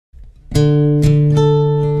If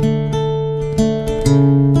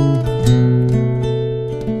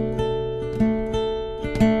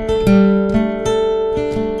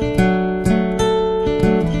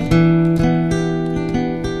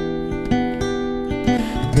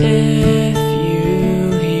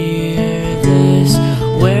you hear this,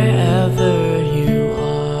 wherever you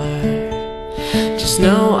are, just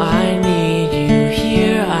know I need you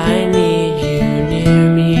here, I need you near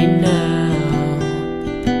me now.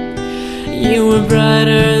 You were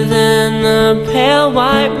brighter than the pale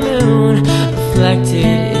white moon reflected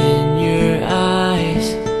in your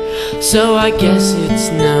eyes, so I guess it's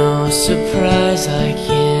no surprise I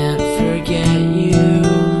can't forget you.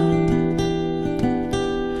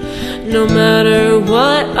 No matter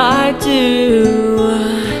what I do,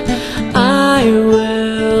 I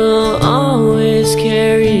will always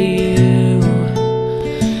carry you.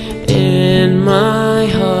 In my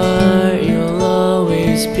heart, you'll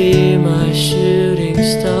always be my shooting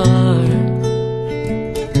star.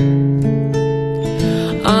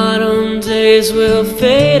 Autumn days will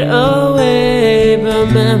fade away,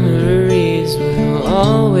 but memories will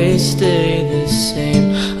always stay the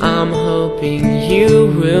same. I'm hoping you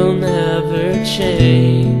will never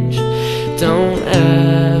change. Don't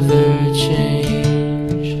ever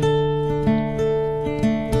change.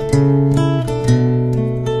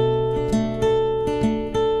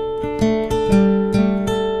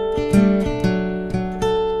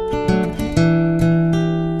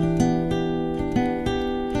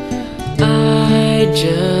 I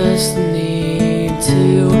just need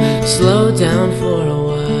to slow down for a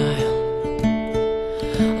while.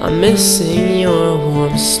 I'm missing your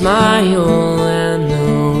warm smile and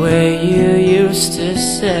the way you used to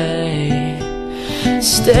say,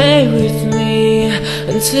 stay with me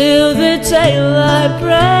until the daylight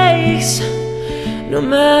breaks. No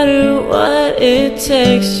matter what it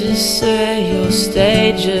takes, just say you'll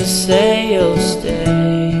stay, just say you'll stay.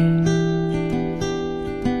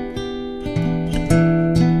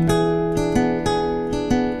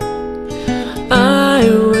 I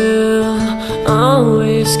will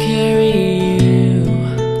always carry you.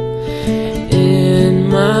 In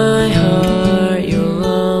my heart, you'll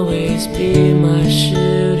always be my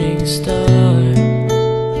shooting star.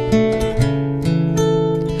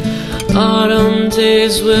 Autumn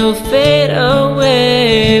days will fade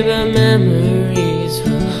away, but memories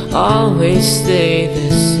will always stay the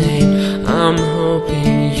same. I'm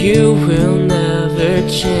hoping you will never